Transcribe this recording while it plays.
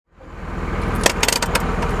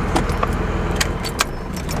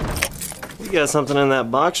You got something in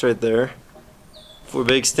that box right there for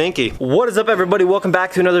Big Stinky. What is up, everybody? Welcome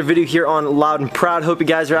back to another video here on Loud and Proud. Hope you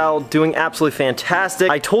guys are all doing absolutely fantastic.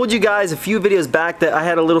 I told you guys a few videos back that I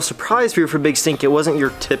had a little surprise for you for Big Stinky. It wasn't your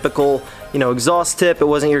typical, exhaust tip. It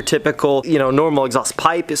wasn't your typical, normal exhaust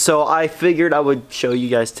pipe. So I figured I would show you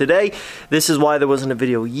guys today. This is why there wasn't a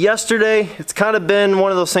video yesterday. It's kind of been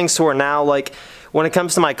one of those things to where now, like, when it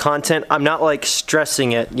comes to my content, I'm not like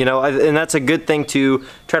stressing it, and that's a good thing to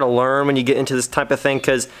try to learn when you get into this type of thing,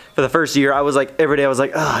 because for the first year, I was like, every day I was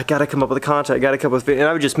like, oh, I gotta come up with a content, I gotta come up with, and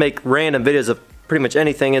I would just make random videos of pretty much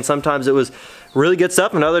anything, and sometimes it was really good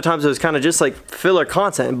stuff, and other times it was kind of just like filler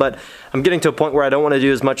content. But I'm getting to a point where I don't want to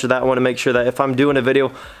do as much of that. I want to make sure that if I'm doing a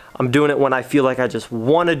video, I'm doing it when I feel like I just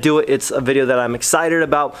want to do it. It's a video that I'm excited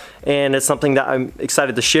about, and it's something that I'm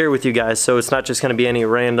excited to share with you guys, so it's not just going to be any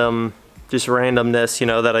randomness,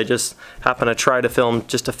 that I just happen to try to film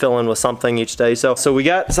just to fill in with something each day. So we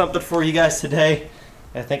got something for you guys today.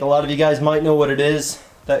 I think a lot of you guys might know what it is.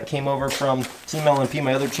 That came over from T-P,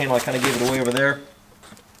 my other channel. I kind of gave it away over there.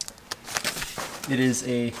 It is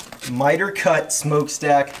a miter cut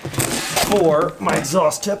smokestack for my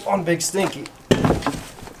exhaust tip on Big Stinky.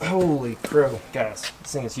 Holy crow, guys,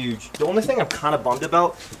 this thing is huge. The only thing I'm kind of bummed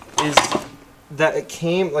about is that it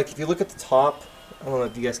came, like, if you look at the top, I don't know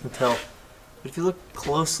if you guys can tell, but if you look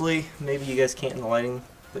closely, maybe you guys can't in the lighting,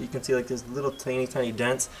 but you can see like this little tiny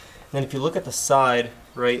dents. And then if you look at the side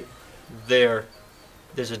right there,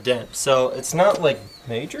 there's a dent. So it's not like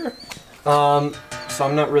major, so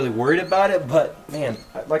I'm not really worried about it. But man,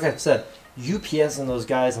 like I said, UPS and those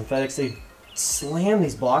guys and FedEx, they slam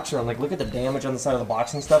these blocks around. Like, look at the damage on the side of the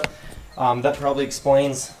box and stuff. That probably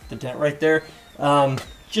explains the dent right there.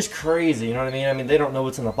 Just crazy, you know what I mean? I mean, they don't know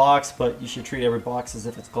what's in the box, but you should treat every box as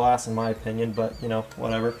if it's glass, in my opinion. But,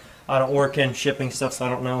 whatever. I don't work in shipping stuff, so I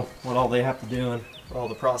don't know what all they have to do and what all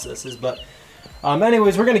the process is. But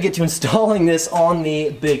anyways, we're going to get to installing this on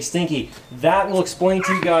the Big Stinky. That will explain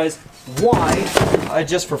to you guys why,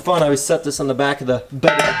 just for fun, I always set this on the back of the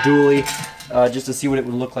bed of the dually just to see what it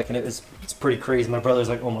would look like. And it's pretty crazy. My brother's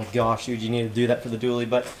like, oh my gosh, dude, you need to do that for the dually.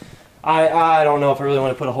 But I don't know if I really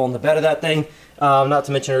want to put a hole in the bed of that thing. Not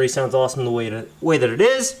to mention it already sounds awesome the way that it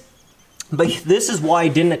is. But this is why I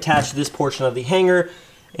didn't attach this portion of the hanger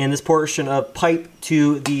and this portion of pipe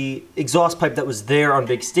to the exhaust pipe that was there on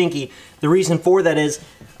Big Stinky. The reason for that is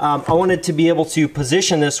I wanted to be able to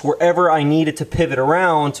position this wherever I needed to pivot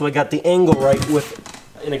around, so I got the angle right with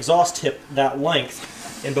an exhaust tip that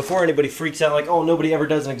length. And before anybody freaks out like, oh, nobody ever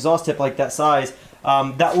does an exhaust tip like that size,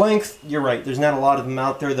 that length, you're right, there's not a lot of them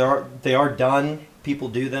out there. They are done. People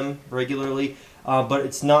do them regularly. But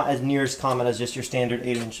it's not as near as common as just your standard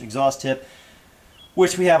 8-inch exhaust tip,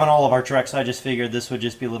 which we have on all of our trucks. So I just figured this would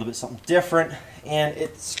just be a little bit something different, and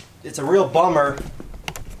it's a real bummer.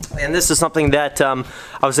 And this is something that I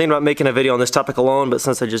was thinking about making a video on this topic alone, but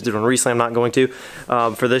since I just did one recently, I'm not going to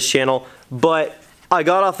for this channel. But I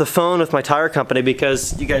got off the phone with my tire company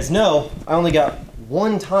because you guys know I only got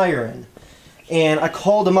one tire in. And I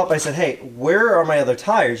called them up. I said, hey, where are my other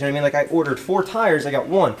tires? You know what I mean? Like, I ordered 4 tires, I got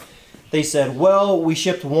 1. They said, well, we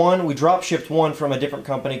shipped 1, we drop shipped 1 from a different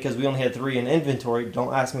company because we only had 3 in inventory.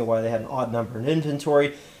 Don't ask me why they had an odd number in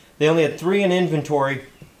inventory. They only had 3 in inventory.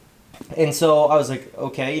 And so I was like,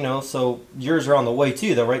 okay, so yours are on the way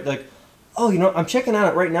too, though, right? Like, oh, I'm checking on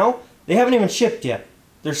it right now. They haven't even shipped yet.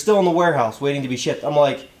 They're still in the warehouse waiting to be shipped. I'm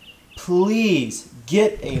like, please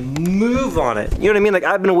get a move on it. You know what I mean? Like,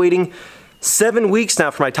 I've been waiting 7 weeks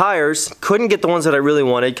now for my tires. Couldn't get the ones that I really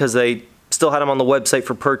wanted because they still had them on the website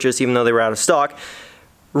for purchase even though they were out of stock.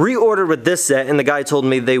 Reordered with this set, and the guy told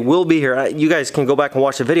me they will be here. You guys can go back and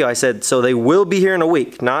watch the video. I said, so they will be here in a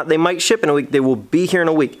week. Not they might ship in a week, they will be here in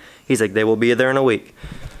a week. He's like, they will be there in a week.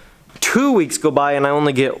 2 weeks go by and I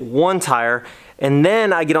only get 1 tire, and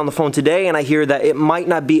then I get on the phone today and I hear that it might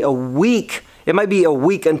not be a week. It might be a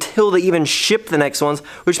week until they even ship the next ones,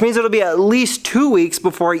 which means it'll be at least 2 weeks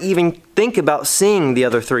before I even think about seeing the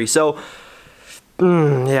other 3. So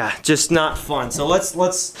yeah, just not fun. So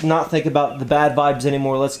let's not think about the bad vibes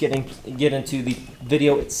anymore. Let's get into the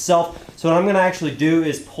video itself. So what I'm going to actually do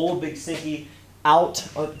is pull Big Stinky out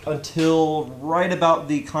until right about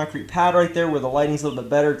the concrete pad right there where the lighting's a little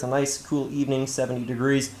bit better. It's a nice, cool evening, 70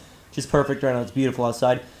 degrees. Just perfect right now. It's beautiful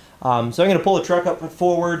outside. So I'm going to pull the truck up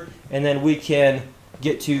forward, and then we can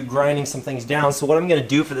get to grinding some things down. So what I'm going to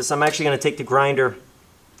do for this, I'm actually going to take the grinder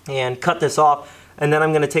and cut this off, and then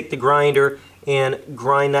I'm going to take the grinder and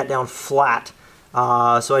grind that down flat.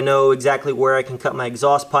 So I know exactly where I can cut my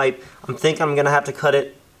exhaust pipe. I'm thinking I'm going to have to cut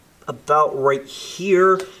it about right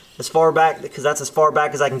here, as far back, because that's as far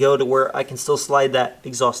back as I can go to where I can still slide that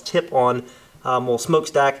exhaust tip on,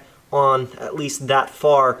 smokestack on at least that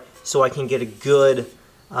far so I can get a good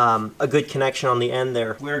connection on the end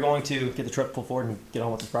there. We're going to get the truck pulled forward and get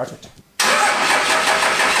on with this project.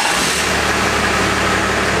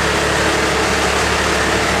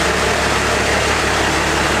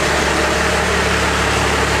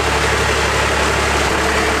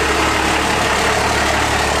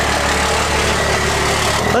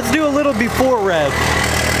 Let's do a little before rev.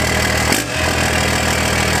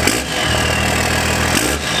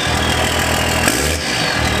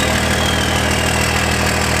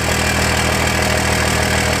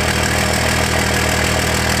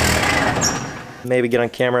 Maybe get on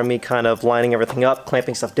camera me kind of lining everything up,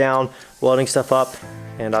 clamping stuff down, welding stuff up,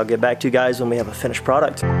 and I'll get back to you guys when we have a finished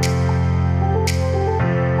product.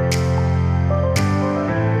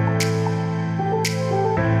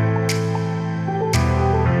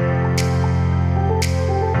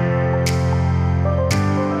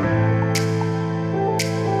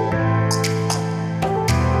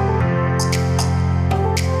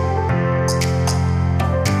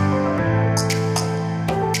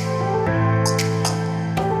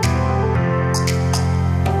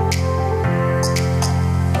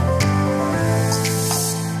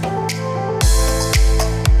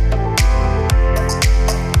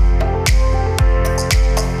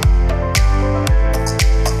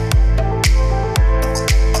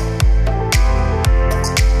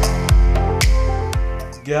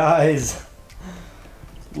 Guys,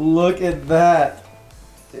 look at that.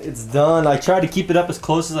 It's done. I tried to keep it up as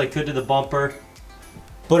close as I could to the bumper,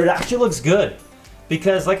 but it actually looks good.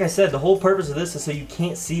 Because like I said, the whole purpose of this is so you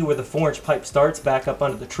can't see where the 4-inch pipe starts back up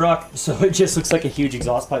under the truck, so it just looks like a huge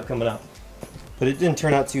exhaust pipe coming up. But it didn't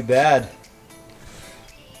turn out too bad.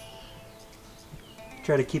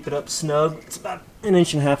 Try to keep it up snug. It's about 1.5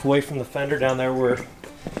 inches away from the fender down there, where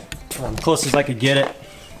close as I could get it.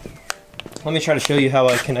 Let me try to show you how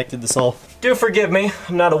I connected this all. Do forgive me,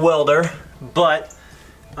 I'm not a welder, but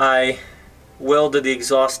I welded the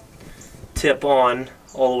exhaust tip on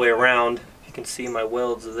all the way around. You can see my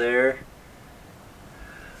welds there.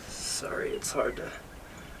 Sorry, it's hard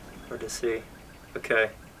to see. Okay.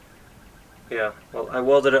 Yeah, well, I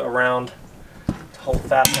welded it around to hold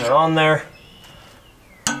fastener on there.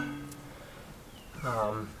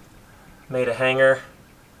 Made a hanger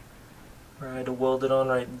where I had to weld it on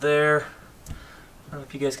right there. I don't know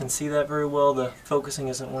if you guys can see that very well. The focusing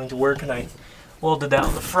isn't wanting to work, and I welded that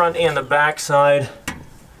on the front and the back side.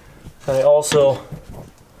 And I also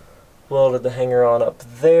welded the hanger on up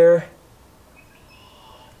there.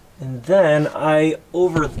 And then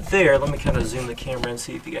over there, let me kind of zoom the camera and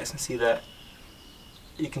see if you guys can see that.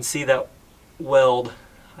 You can see that weld.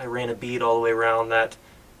 I ran a bead all the way around that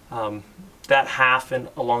that half and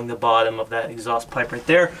along the bottom of that exhaust pipe right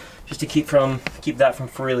there, just to keep that from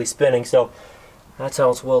freely spinning. So that's how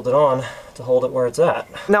it's welded on to hold it where it's at.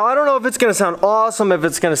 Now I don't know if it's gonna sound awesome, if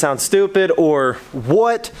it's gonna sound stupid or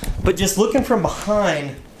what, but just looking from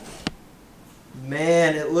behind,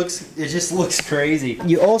 man, it just looks crazy.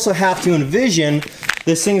 You also have to envision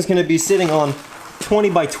this thing's gonna be sitting on 20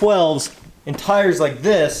 by 12s and tires like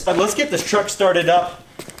this. Let's get this truck started up.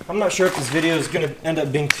 I'm not sure if this video is gonna end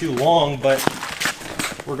up being too long, but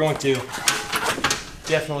we're going to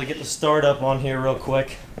definitely get the start up on here real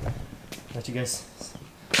quick. Let you guys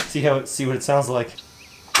see what it sounds like.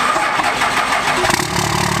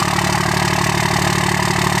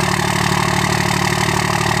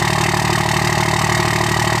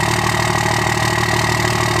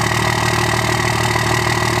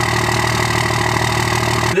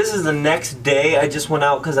 This is the next day. I just went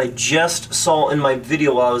out because I just saw in my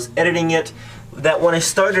video while I was editing it that when I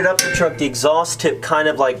started up the truck, the exhaust tip kind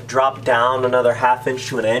of like dropped down another 1/2 inch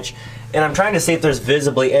to 1 inch. And I'm trying to see if there's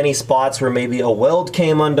visibly any spots where maybe a weld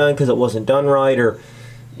came undone because it wasn't done right, or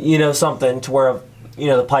something to where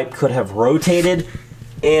the pipe could have rotated.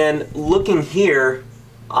 And looking here,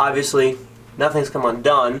 obviously nothing's come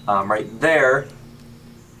undone. Right there,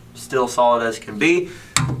 still solid as can be.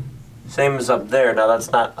 Same as up there. Now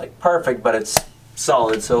that's not like perfect, but it's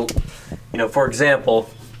solid. So for example,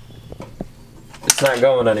 it's not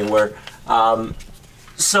going anywhere. And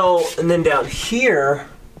then down here,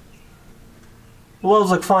 the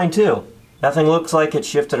welds look fine too. Nothing looks like it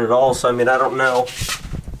shifted at all, so I mean, I don't know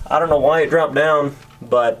why it dropped down,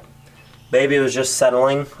 but maybe it was just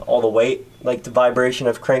settling all the weight, like the vibration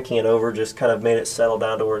of cranking it over just kind of made it settle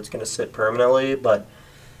down to where it's going to sit permanently. But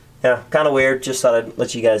yeah, kind of weird. Just thought I'd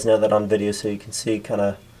let you guys know that on video so you can see kind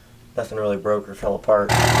of nothing really broke or fell apart.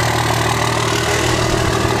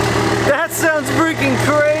 That sounds freaking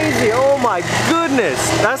crazy! Oh my goodness!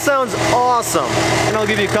 That sounds awesome! And I'll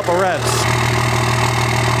give you a couple revs.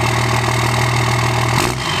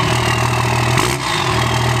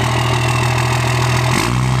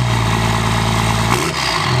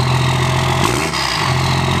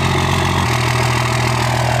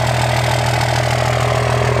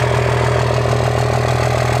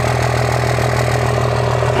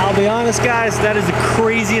 honest, guys, that is the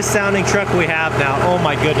craziest sounding truck we have now. Oh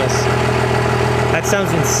my goodness. That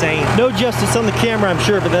sounds insane. No justice on the camera, I'm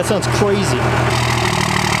sure, but that sounds crazy.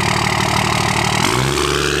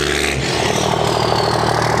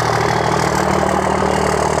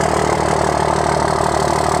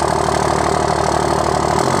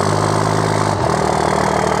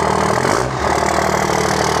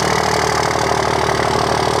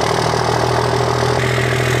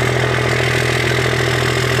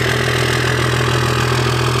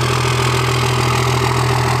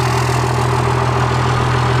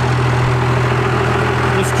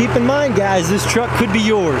 Keep in mind, guys, this truck could be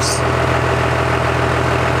yours.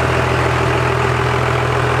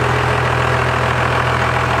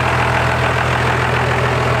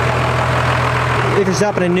 If you're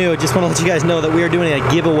stopping new, I just want to let you guys know that we are doing a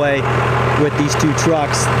giveaway with these two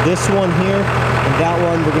trucks. This one here and that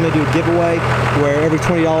one, we're going to do a giveaway where every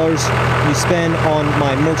 $20 you spend on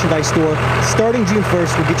my merchandise store, starting June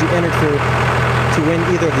 1st, will get you entered to win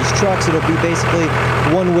either of these trucks. It'll be basically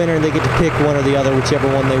one winner and they get to pick one or the other, whichever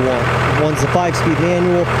one they want. One's the 5-speed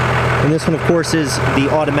manual, and this one of course is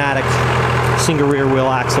the automatic single rear wheel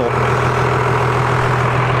axle.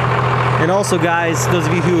 And also, guys, those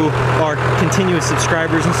of you who are continuous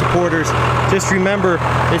subscribers and supporters, just remember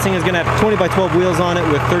this thing is going to have 20 by 12 wheels on it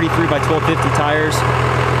with 33 by 1250 tires.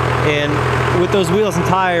 And with those wheels and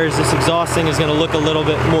tires, this exhaust thing is going to look a little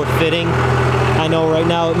bit more fitting. I know right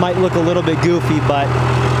now it might look a little bit goofy, but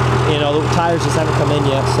you know, the tires just haven't come in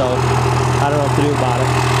yet, so I don't know what to do about it.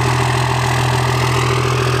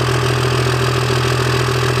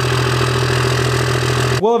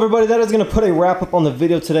 Well, everybody, that is going to put a wrap up on the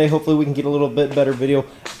video today. Hopefully we can get a little bit better video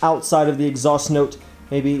outside of the exhaust note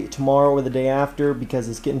maybe tomorrow or the day after, because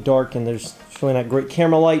it's getting dark and there's really not great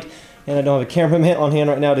camera light, and I don't have a cameraman on hand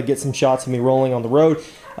right now to get some shots of me rolling on the road.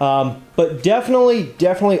 But definitely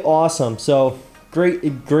awesome. So great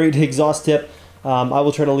exhaust tip. I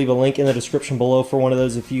will try to leave a link in the description below for one of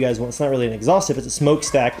those if you guys want. It's not really an exhaust tip, it's a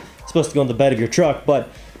smokestack. It's supposed to go on the bed of your truck, but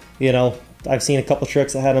you know, I've seen a couple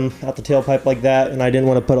trucks that had them out the tailpipe like that, and I didn't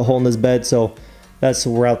want to put a hole in this bed, so that's the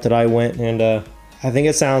route that I went, and I think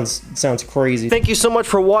it sounds crazy. Thank you so much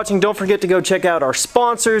for watching. Don't forget to go check out our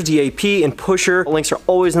sponsors, DAP and Pusher. Links are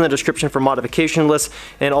always in the description for modification lists,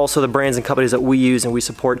 and also the brands and companies that we use and we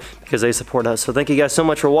support because they support us. So thank you guys so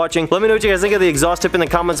much for watching. Let me know what you guys think of the exhaust tip in the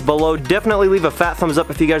comments below. Definitely leave a fat thumbs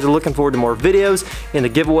up if you guys are looking forward to more videos in the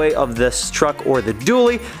giveaway of this truck or the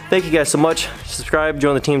dually. Thank you guys so much. Subscribe,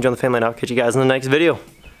 join the team, join the family, and I'll catch you guys in the next video.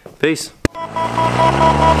 Peace.